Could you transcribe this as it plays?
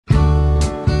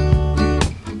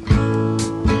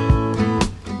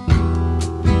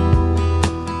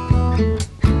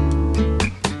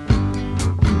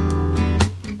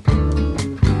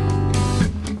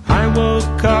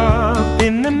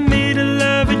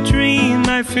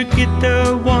forget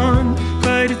the one,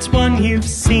 but it's one you've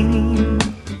seen.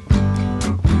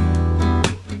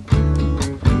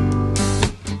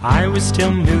 I was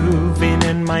still moving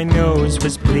and my nose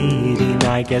was bleeding.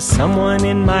 I guess someone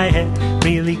in my head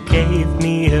really gave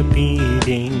me a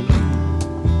beating.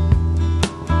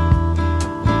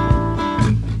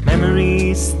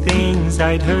 Memories, things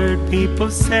I'd heard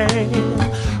people say,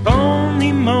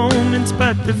 only moments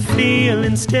but the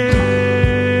feeling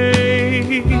stayed.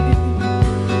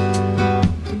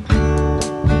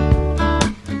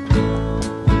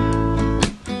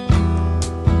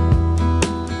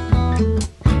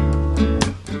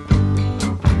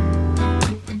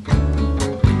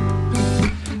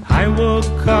 I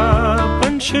woke up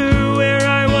unsure where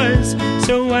I was,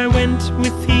 so I went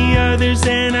with the others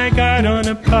and I got on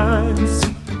a bus.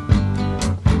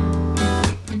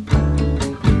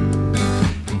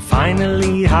 And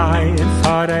finally I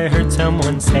thought I heard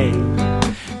someone say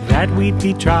that we'd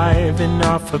be driving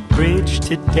off a bridge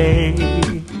today.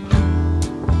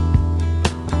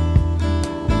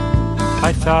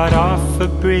 I thought off a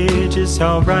bridge is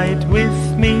alright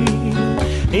with me,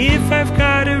 if I've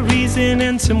got a reason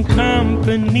and some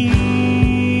company.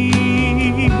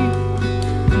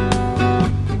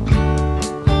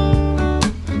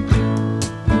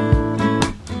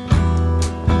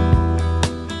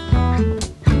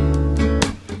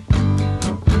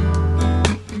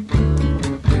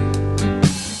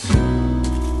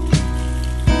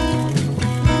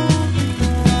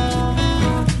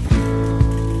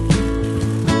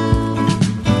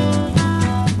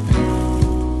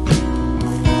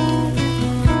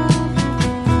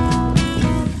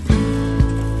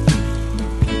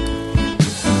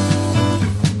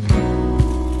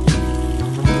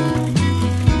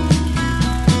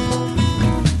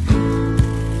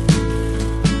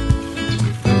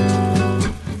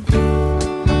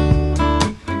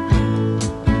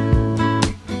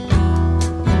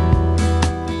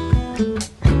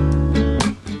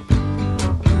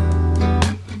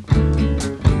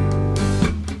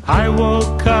 I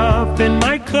woke up and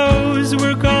my clothes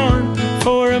were gone.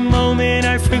 For a moment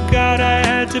I forgot I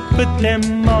had to put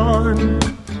them on.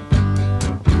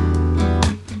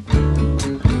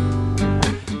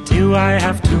 Do I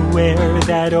have to wear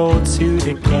that old suit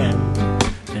again?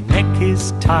 The neck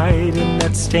is tied and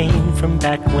that stain from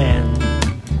back when.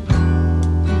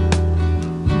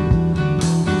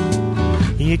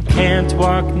 You can't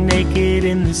walk naked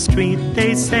in the street,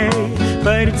 they say,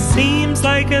 but it seems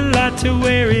like a lot to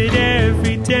wear it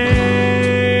every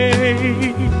day.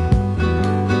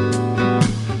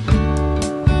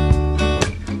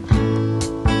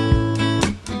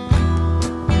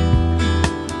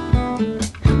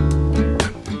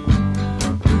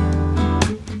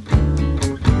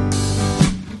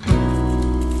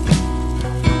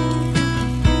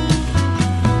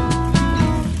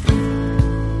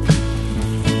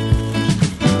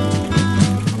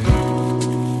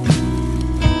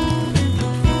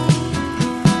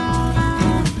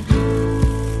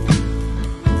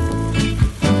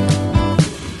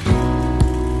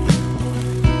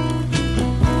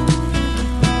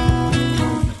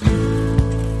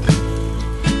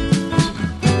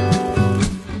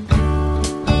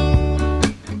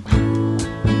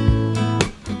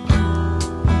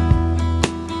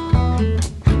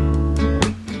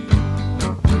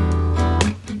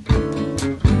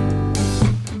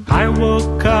 I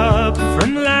woke up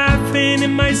from laughing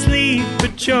in my sleep, a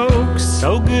joke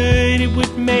so good it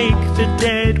would make the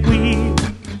dead weep.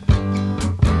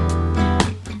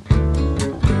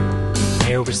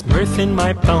 There was mirth in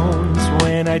my bones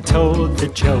when I told the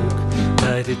joke,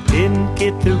 but it didn't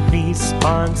get the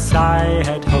response I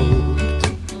had hoped.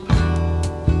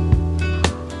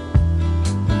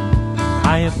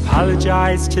 I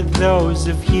apologize to those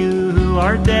of you who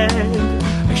are dead.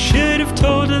 I should have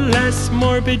told a less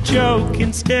morbid joke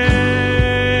instead.